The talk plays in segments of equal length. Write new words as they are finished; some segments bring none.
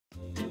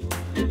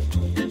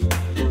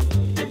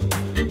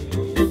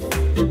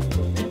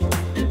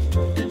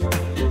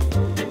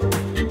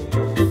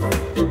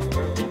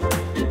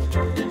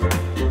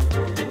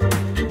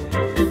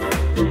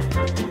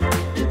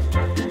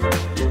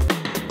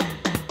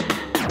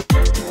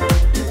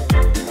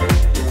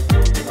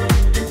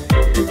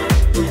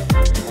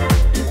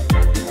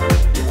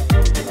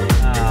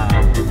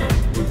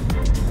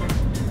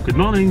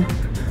morning.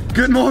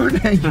 Good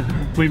morning.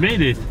 We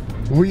made it.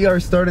 We are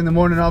starting the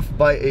morning off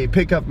by a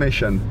pickup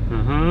mission.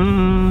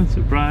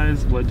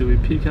 Surprise. What do we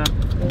pick up?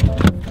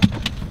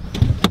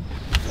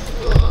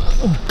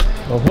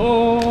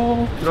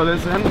 Oh, Throw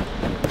this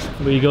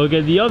in. we go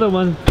get the other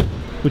one,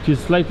 which is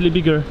slightly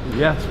bigger.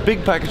 Yes,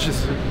 big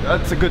packages.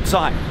 That's a good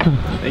sign.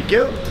 Thank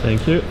you.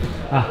 Thank you.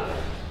 Ah,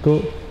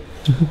 cool.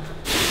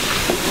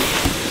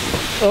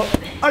 Oh,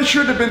 I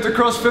should have been to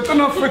CrossFit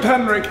enough with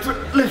Henrik to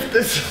lift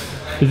this.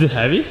 Is it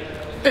heavy?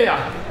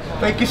 Yeah.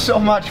 Thank you so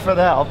much for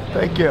the help.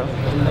 Thank you.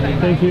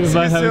 Thank you. See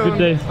Bye. you Have soon. a good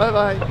day. Bye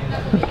bye.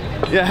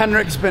 Yeah,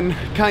 Henrik's been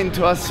kind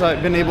to us.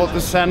 I've been able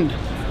to send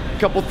a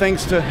couple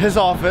things to his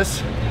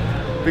office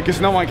because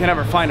no one can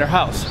ever find our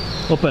house.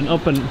 Open.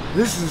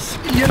 This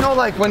is, you know,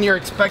 like when you're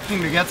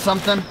expecting to get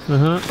something,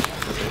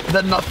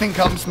 then nothing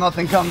comes,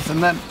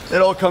 and then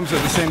it all comes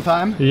at the same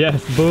time.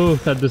 Yes,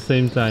 both at the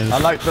same time. I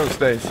like those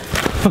days.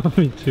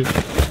 Me too.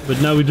 But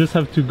now we just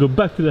have to go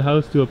back to the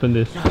house to open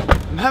this.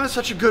 I'm having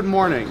such a good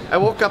morning. I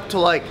woke up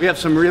to we have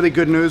some really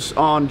good news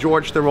on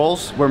George the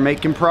Rolls. We're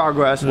making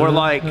progress. We're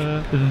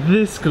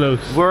this close.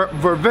 We're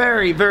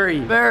very, very,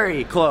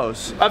 very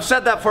close. I've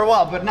said that for a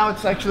while, but now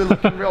it's actually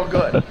looking real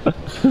good.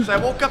 So I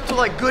woke up to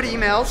good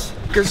emails,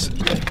 because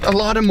a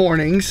lot of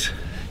mornings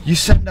you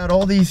send out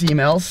all these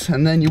emails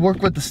and then you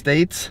work with the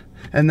states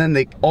and then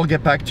they all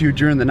get back to you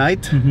during the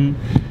night.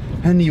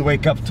 And you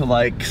wake up to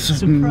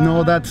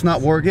no, that's not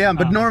working. Yeah,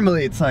 but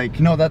normally it's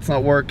no, that's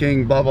not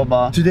working, blah, blah,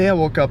 blah. Today I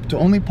woke up to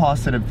only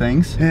positive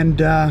things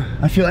and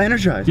I feel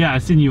energized. Yeah, I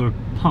seen you were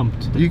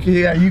pumped.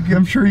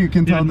 I'm sure you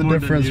can tell the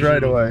difference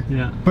right away.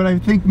 Yeah. But I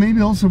think maybe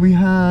also we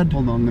had,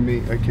 hold on,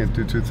 I can't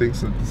do two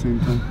things at the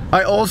same time.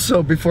 I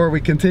also, before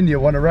we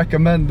continue, want to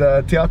recommend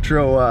the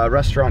Teatro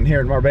restaurant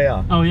here in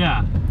Marbella. Oh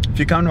yeah. If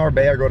you come to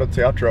Marbella, go to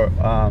Teatro.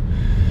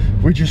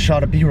 We just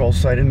shot a B-roll,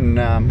 so I didn't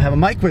have a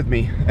mic with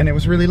me and it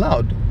was really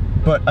loud.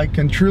 But I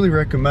can truly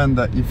recommend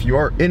that if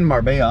you're in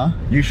Marbella,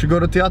 you should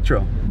go to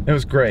Teatro. It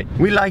was great.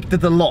 We liked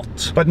it a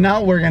lot. But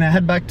now we're gonna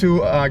head back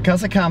to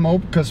Casa Camo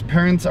because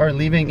parents are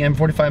leaving in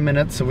 45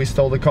 minutes. So we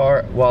stole the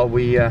car while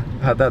we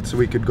had that so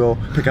we could go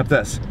pick up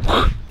this.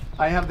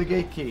 I have the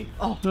gate key.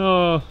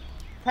 Oh.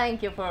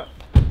 Thank you for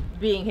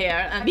being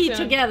here and be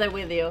together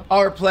with you.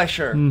 Our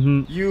pleasure.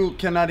 You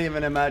cannot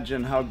even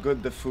imagine how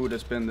good the food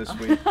has been this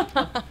week.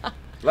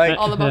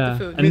 All about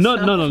the food. And not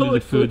only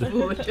the food.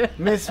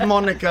 Miss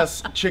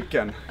Monica's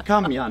chicken.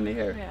 Come, Janni,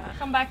 here. Yeah.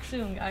 Come back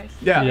soon, guys.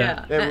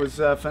 Yeah. It was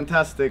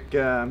fantastic.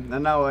 And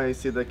now I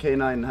see the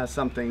K9 has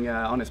something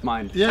on his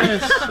mind.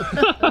 Yes.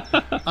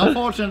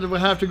 Unfortunately, we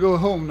have to go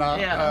home now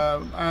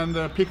and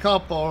pick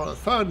up our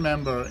third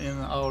member in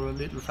our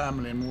little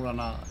family in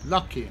Morana,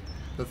 Lucky.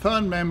 The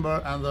third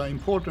member and the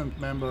important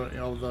member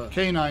of the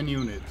K9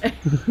 unit.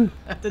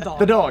 The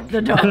dog.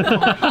 The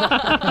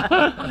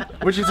dog.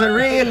 Which is a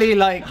really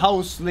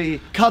housely,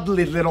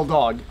 cuddly little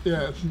dog.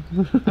 Yes.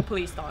 A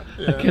police dog.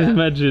 Yeah. I can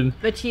imagine.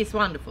 But she's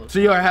wonderful. So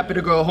you are happy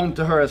to go home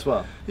to her as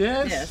well?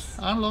 Yes.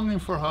 I'm longing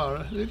for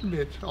her a little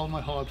bit on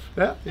my heart.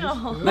 Yeah.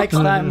 Oh. Next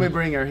time we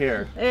bring her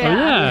here.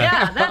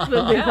 Yeah, that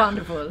will be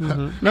wonderful.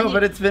 No,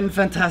 but it's been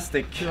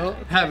fantastic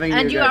having you.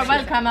 And you guys are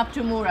welcome up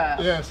to Mora.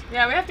 Yes.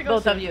 Yeah, we have to go.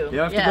 Both of you. You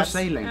have to go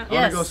sailing. I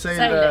want to go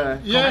sail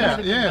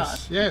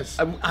Yes.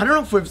 I don't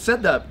know if we've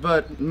said that,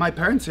 but my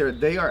parents here,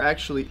 they are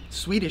actually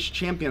Swedish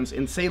champions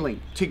in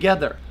sailing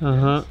together.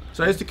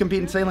 So I used to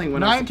compete in sailing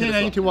when I was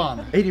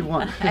 1981.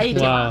 81.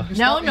 81.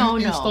 Wow. No.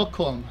 In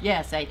Stockholm.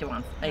 Yes,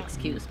 81.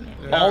 Excuse me.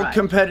 All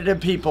competitive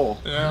people.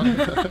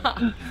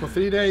 Yeah. For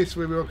 3 days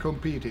we were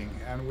competing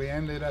and we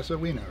ended as a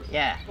winner.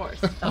 Yeah,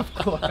 of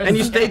course. And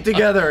you stayed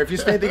together. If you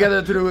stayed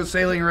together through a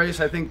sailing race,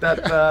 I think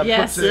that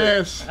puts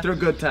it through a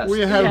good test.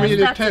 We have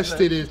really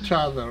tested each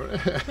other.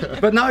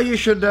 But now you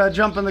should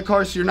jump in the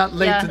car so you're not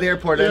late to the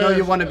airport. I know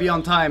you want to be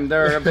on time.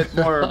 They're a bit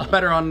more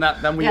better on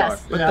that than we are.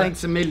 But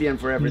thanks a million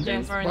for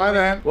everything. Bye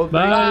then. Well,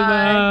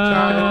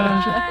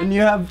 Bye. and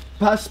you have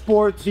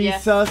passport,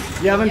 visas.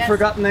 You haven't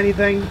forgotten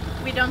anything.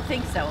 We don't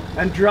think so.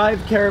 And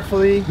drive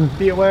carefully.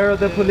 Be aware of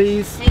the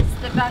police. He's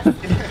the best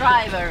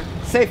driver.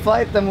 Safe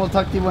flight, and we'll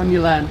talk to you when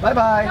you land. Bye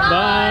bye.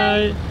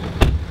 Bye.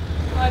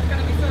 Oh, it's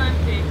gonna be so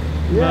empty.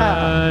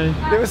 Yeah,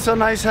 Bye. it was so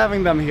nice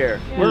having them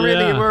here. We're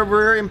really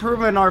we're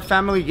improving our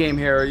family game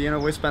here. You know,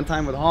 we spent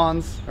time with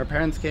Hans. Our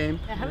parents came.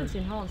 I haven't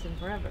seen Hans in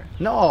forever.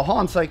 No,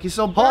 Hans, he's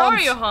so Hans. Where are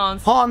you,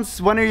 Hans? Hans,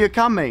 when are you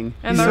coming?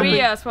 And He's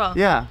Maria so as well.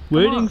 Yeah.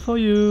 Waiting for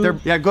you.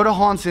 Go to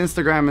Hans'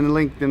 Instagram and the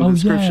link in the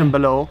description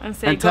below. And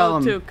say tell go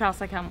him, to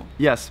Casa Camo.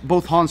 yes,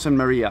 both Hans and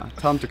Maria.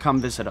 Tell them to come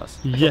visit us.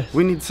 Yes.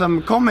 We need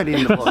some comedy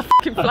in the book.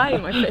 Fucking fly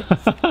in my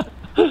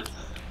face.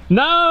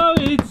 Now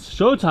it's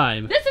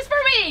showtime. This is for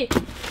me!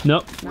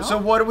 No. So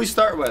what do we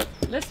start with?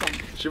 This one.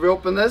 Should we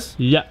open this?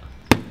 Yeah.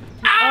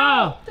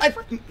 Ah!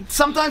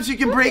 Sometimes you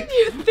can break. What do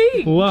you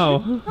think? Wow.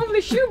 How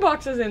many shoe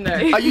boxes in there?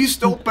 I used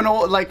to open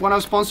all, when I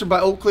was sponsored by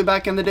Oakley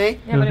back in the day.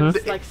 Yeah, but it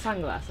was like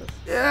sunglasses.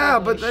 Yeah,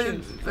 but I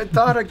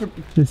thought I could.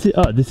 See,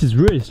 this is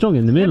really strong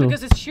in the middle.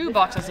 Because it's shoe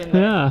boxes in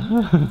there. Yeah.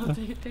 What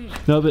do you think?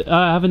 No, but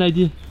I have an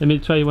idea. Let me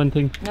try one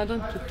thing. No,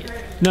 don't kick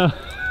it. No.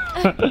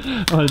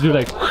 I want to do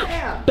like.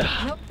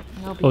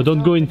 Oh,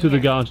 don't go into the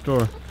garage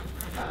door.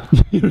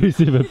 You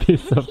receive a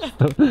piece of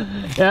stone.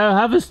 Yeah,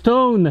 have a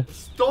stone.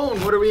 Stone?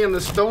 What are we in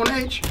the Stone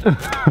Age?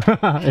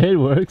 It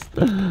works.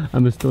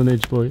 I'm a Stone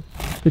Age boy.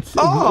 It's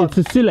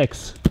a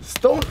silex.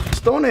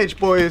 Stone Age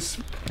boy is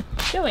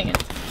Doing it.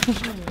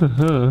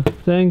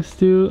 Thanks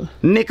to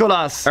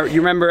Nicholas.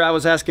 You remember I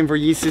was asking for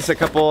Yeezys a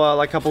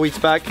couple weeks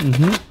back?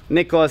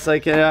 Nicholas,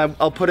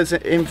 I'll put his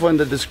info in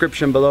the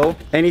description below.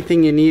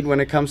 Anything you need when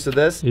it comes to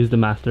this. He's the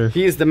master.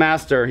 He is the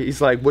master. He's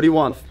like, what do you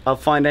want? I'll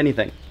find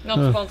anything.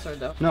 Not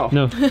sponsored though. No.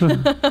 No.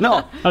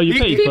 No. Oh, you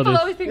paid for People this.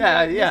 always think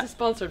Yeah, that yeah. this is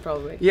sponsored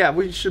probably. Yeah,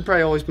 we should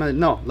probably always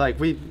no. Like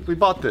we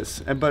bought this,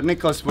 but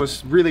Nicholas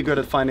was really good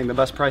at finding the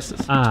best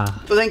prices.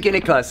 Ah. So thank you,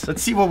 Nicholas.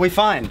 Let's see what we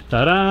find.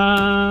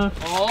 Ta-da!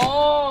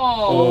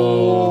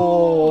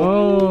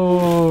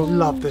 Oh.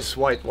 Love this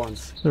white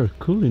ones. They're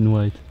cool in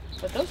white.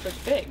 But those look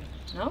big,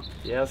 no?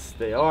 Yes,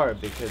 they are,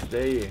 because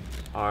they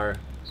are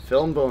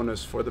film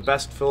bonus for the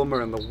best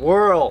filmer in the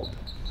world.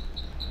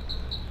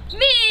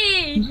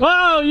 Me!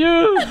 Wow,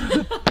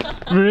 you!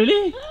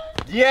 Really?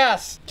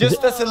 Yes,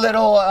 just as a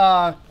little.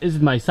 Is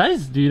it my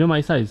size? Do you know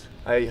my size?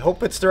 I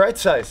hope it's the right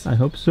size. I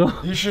hope so.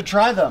 You should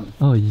try them.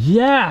 Oh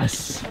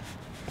yes!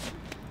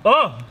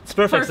 Oh, it's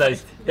perfect, Perfect.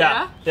 size.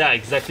 Yeah? Yeah,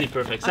 exactly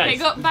perfect size. Okay,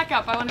 go back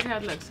up. I want to see how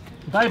it looks.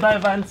 Bye bye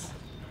Vans.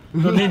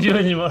 Don't need you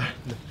anymore.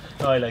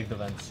 Oh, I like the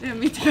Vans. Yeah,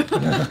 me too.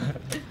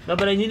 No,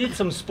 but I needed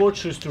some sports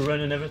shoes to run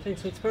and everything,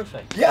 so it's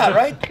perfect. Yeah,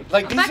 right.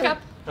 Like these Back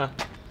are-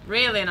 up.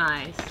 Really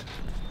nice.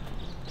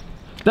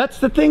 That's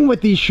the thing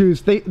with these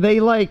shoes. They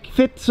like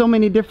fit so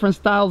many different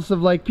styles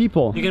of like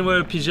people. You can wear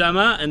a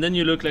pyjama and then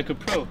you look like a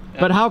pro. Yeah.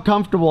 But how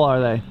comfortable are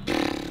they?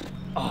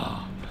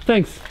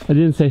 Thanks. I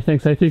didn't say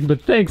thanks, I think,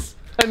 but thanks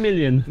a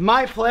million.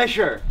 My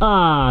pleasure.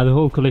 Ah, the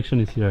whole collection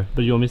is here,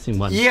 but you're missing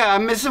one. Yeah,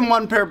 I'm missing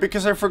one pair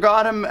because I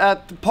forgot him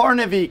at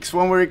Parnevik's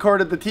when we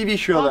recorded the TV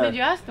show Oh, there. did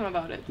you ask them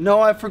about it? No,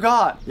 I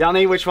forgot.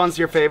 Yanni, which one's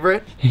your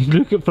favorite? You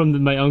look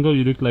from my angle,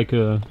 you look like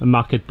a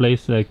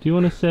marketplace. Like, do you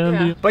want to sell?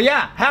 Yeah. You? But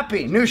yeah,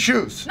 happy, new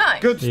shoes. Nice.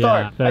 Good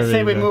start. Yeah, I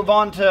say we very. move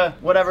on to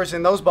whatever's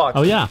in those boxes.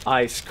 Oh yeah.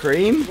 Ice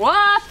cream.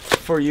 What?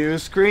 For you,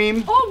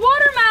 Scream. Oh,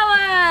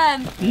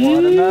 watermelon!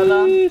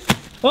 Watermelon. Yes.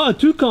 Oh,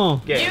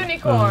 toucan.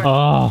 Unicorn.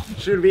 Oh,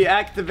 Should we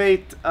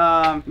activate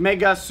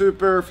Mega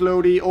Super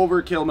Floaty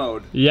Overkill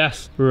mode?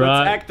 yes, Let's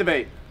right.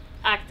 activate.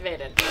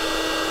 Activated.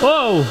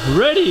 Oh,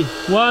 ready?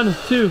 1,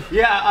 2.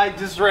 Yeah, I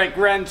just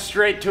ran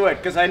straight to it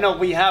because I know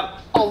we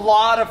have a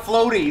lot of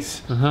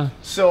floaties.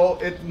 So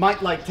it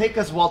might like take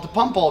us a while to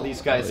pump all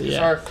these guys because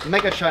yeah. our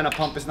Mega China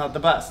pump is not the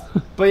best.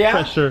 But yeah,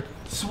 Pressure.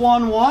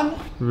 Swan 1,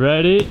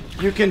 Ready?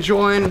 you can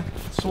join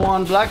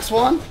Swan Black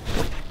Swan.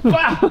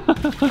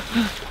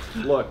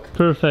 Look.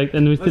 Perfect.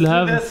 And we still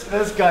have. Let's do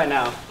this guy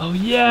now. Oh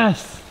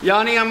yes,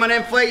 Yanni, I'm gonna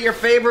inflate your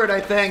favorite,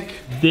 I think.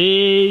 the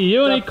The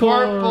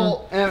unicorn.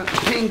 purple and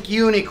pink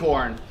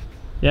unicorn.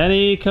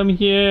 Yanni, come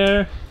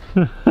here.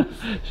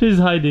 She's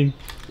hiding.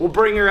 We'll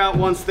bring her out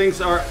once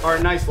things are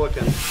nice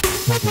looking.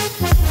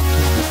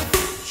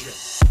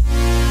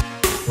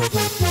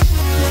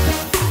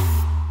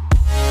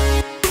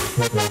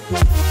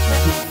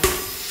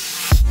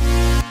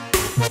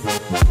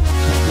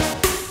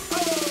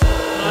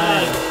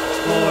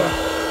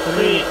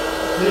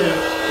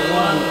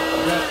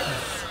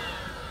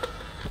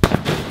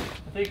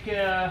 I think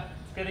it's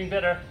getting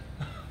better.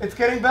 It's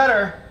getting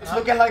better. It's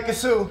looking like a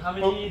zoo. How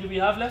many do we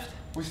have left?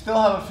 We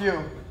still have a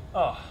few.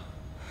 Oh.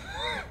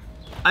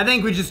 I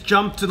think we just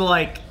jump to the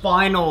like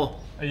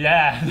final.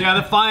 Yeah. Yeah,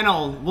 the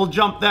final. We'll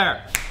jump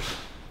there.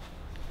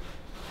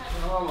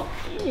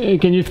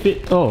 Can you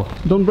fit? Oh,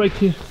 don't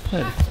break your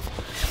head.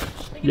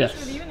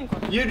 Yes.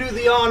 You do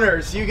the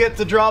honors. You get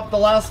to drop the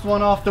last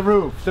one off the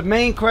roof. The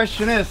main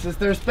question is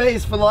there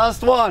space for the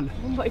last one?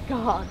 Oh my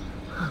god.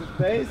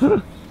 Space?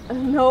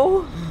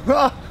 No.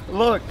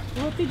 Look.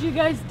 What did you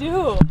guys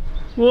do?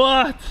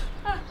 What?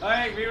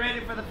 Alright, we ready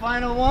for the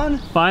final one?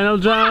 Final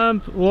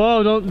jump.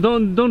 Whoa!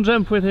 Don't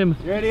jump with him.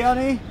 You ready,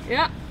 honey?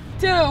 Yeah.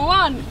 2,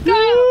 1,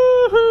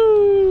 go!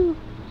 Woohoo!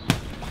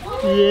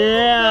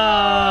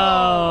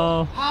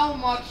 Yeah. How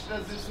much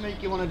does this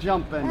make you want to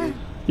jump, Andy?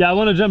 Yeah, I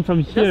want to jump from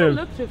It doesn't here.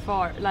 look too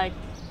far. Like,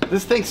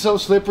 This thing's so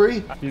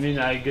slippery. You mean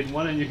I get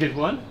one and you get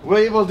one?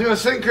 We will do a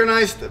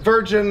synchronized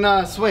virgin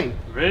swing.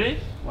 Really?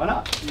 Why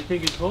not? You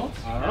think it holds?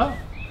 I don't know.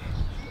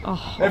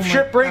 oh, If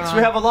ship breaks, we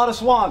have a lot of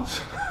swans.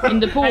 in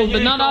the pool, And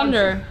but not unicorns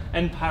under.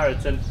 And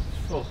parrots and.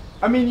 Oh,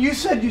 I mean, you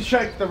said you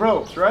checked the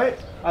ropes, right?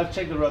 I've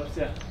checked the ropes,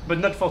 yeah, but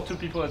not for two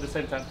people at the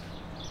same time.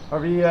 Are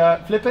we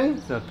flipping?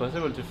 It's not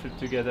possible to flip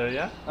together,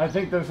 yeah. I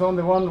think there's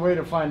only one way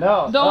to find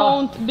out.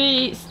 Don't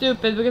be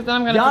stupid, because then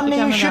I'm gonna put the Yanni,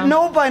 camera you should down.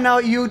 know by now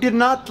you did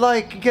not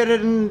like get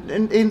it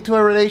into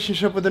a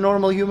relationship with a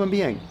normal human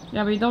being.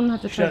 Yeah, but you don't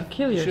have to try to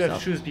kill You should have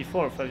yourself. shoes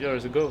before 5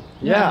 years ago.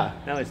 Yeah.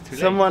 Now it's too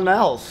late. Someone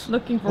else.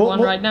 Looking for Well, one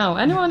well- right now.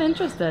 Anyone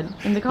interested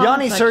in the comment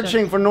Yanni's section?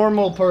 searching for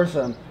normal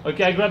person.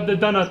 Okay, I grabbed the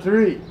donut.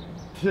 3,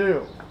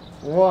 2,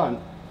 1,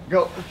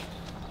 go.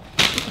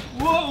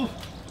 Whoa!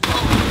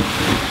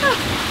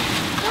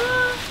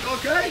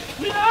 Okay.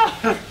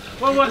 Yeah.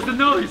 What was the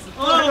noise?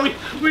 Oh,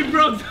 we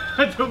broke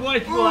the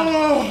white one.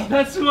 Oh,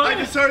 That's why. I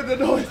just heard the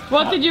noise.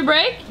 What did you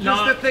break?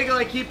 Just the thing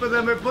like keeping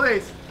them in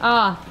place.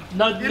 Ah.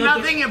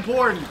 Nothing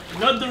important.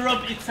 Not the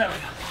rope itself.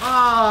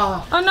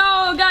 Ah. Oh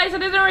no, guys, I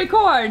didn't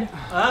record.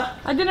 Huh?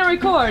 I didn't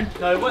record.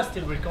 No, it was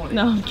still recording.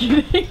 No, I'm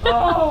kidding.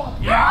 Oh,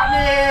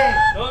 Yanni!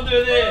 Don't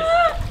do this.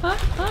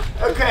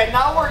 Okay,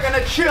 now we're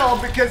gonna chill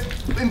because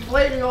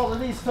inflating all of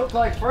these took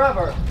like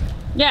forever.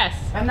 Yes.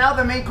 And now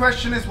the main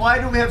question is, why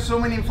do we have so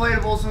many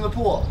inflatables in the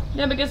pool?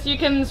 Yeah, because you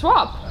can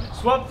swap.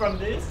 Swap from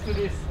this to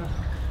this.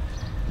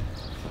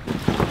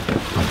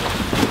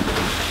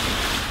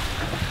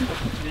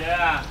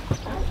 Yeah.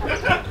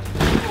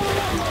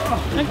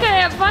 Okay,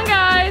 have fun,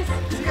 guys.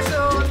 See you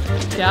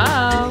soon.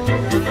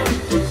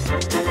 Ciao.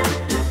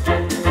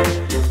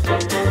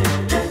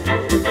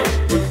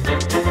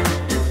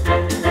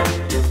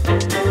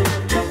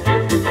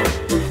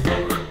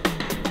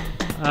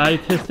 I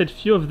tested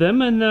few of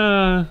them and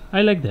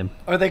I like them.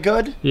 Are they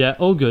good? Yeah,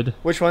 all good.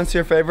 Which one's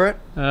your favorite?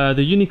 The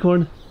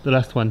unicorn, the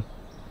last one.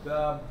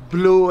 The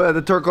blue,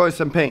 the turquoise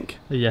and pink.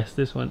 Yes,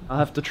 this one. I'll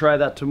have to try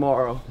that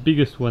tomorrow.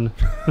 Biggest one.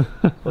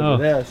 Look at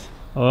this.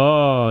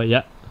 Oh,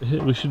 yeah.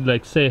 We should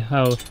like say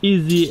how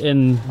easy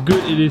and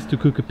good it is to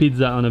cook a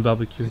pizza on a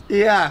barbecue.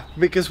 Yeah,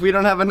 because we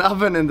don't have an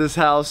oven in this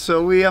house,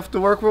 so we have to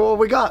work with what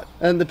we got.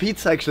 And the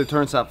pizza actually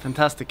turns out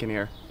fantastic in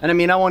here. And I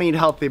mean, I want to eat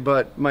healthy,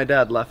 but my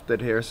dad left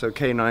it here, so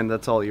K9,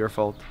 that's all your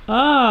fault.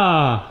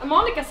 Ah! A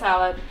Monica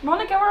salad.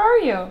 Monica, where are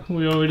you?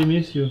 We already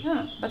miss you.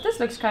 Yeah, but this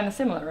looks kind of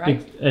similar,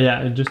 right?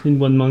 Yeah, I just need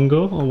one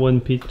mango or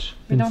one peach.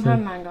 We don't instead.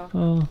 have mango.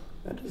 Oh.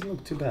 That doesn't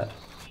look too bad.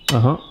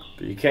 Uh-huh.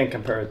 But you can't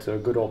compare it to a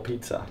good old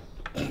pizza.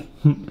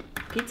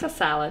 Pizza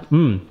salad.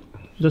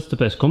 That's the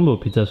best combo,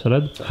 pizza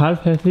salad.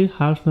 Half healthy,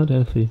 half not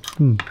healthy.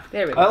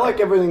 There we go. I like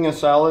everything in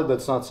salad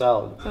that's not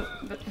salad.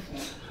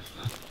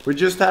 We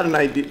just had an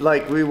idea,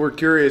 like we were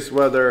curious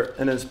whether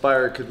an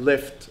Inspire could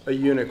lift a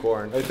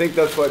unicorn. I think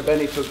that's why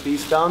Benny took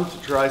these down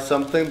to try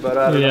something, but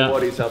I don't know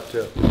what he's up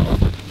to.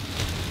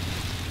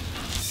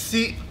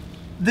 See,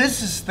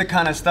 this is the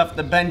kind of stuff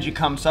that Benji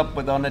comes up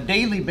with on a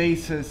daily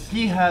basis.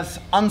 He has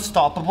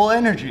unstoppable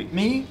energy.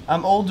 Me,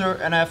 I'm older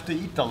and I have to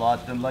eat a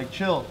lot and like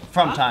chill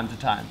from time to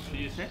time. What do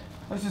you say?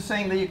 I was just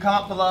saying that you come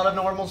up with a lot of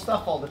normal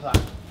stuff all the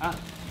time.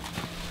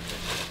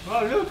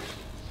 Oh, look.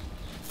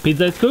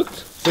 Pizza is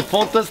cooked. C'est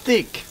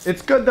fantastique.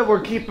 It's good that we're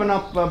keeping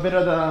up a bit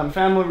of the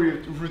family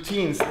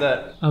routines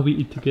that... We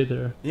eat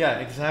together. Yeah,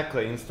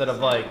 exactly. Instead of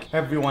like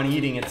everyone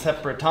eating at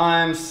separate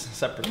times,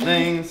 separate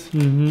things.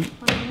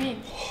 What do you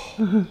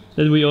mean?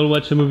 Then we all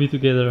watch a movie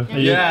together.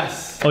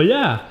 Yes. Oh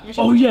yeah.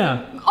 Oh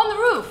yeah. On the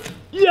roof.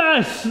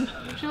 Yes.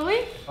 Shall we?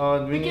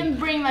 We We can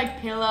bring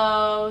like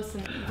pillows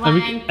and And,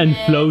 blankets. and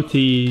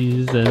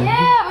floaties and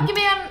Yeah, we can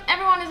be on.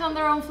 Everyone is on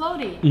their own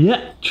floaty.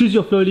 yeah. Choose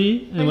your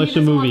floaty and But watch he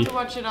a doesn't movie. want to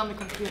watch it on the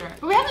computer.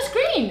 But we have a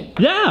screen.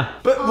 Yeah.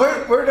 But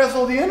where does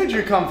all the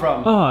energy come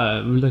from?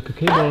 Oh, like a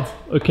cable.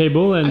 A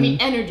cable and. I mean,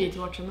 energy to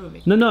watch a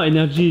movie. No,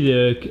 energy,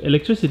 the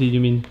electricity. You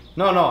mean?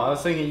 No, I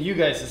was thinking you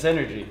guys'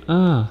 energy.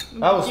 Ah.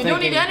 I was You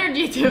thinking... don't need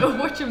energy to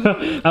watch a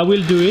movie. I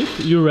will do it.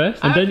 You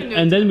rest, and I can do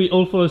it then we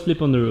all fall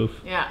asleep on the roof.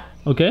 Yeah.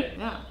 Okay?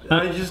 Yeah.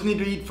 I just need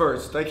to eat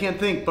first. I can't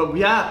think, but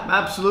yeah,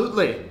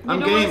 absolutely. I'm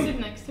You don't want to game. sit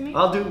next to me?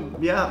 I'll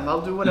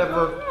do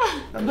whatever.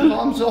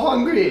 I'm so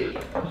hungry.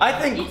 I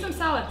think... Eat some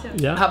salad too.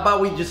 Yeah. How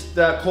about we just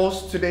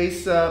close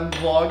today's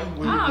vlog?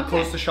 We okay.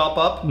 close the shop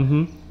up.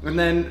 And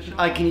then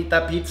I can eat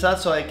that pizza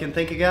so I can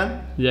think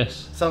again.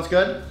 Yes. Sounds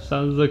good?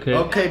 Sounds okay.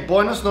 Okay,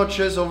 buenos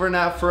noches over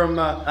now from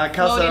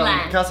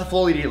Casa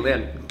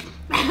Floridiland.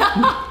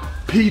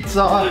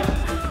 Pizza.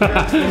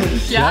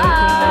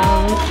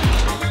 Ciao.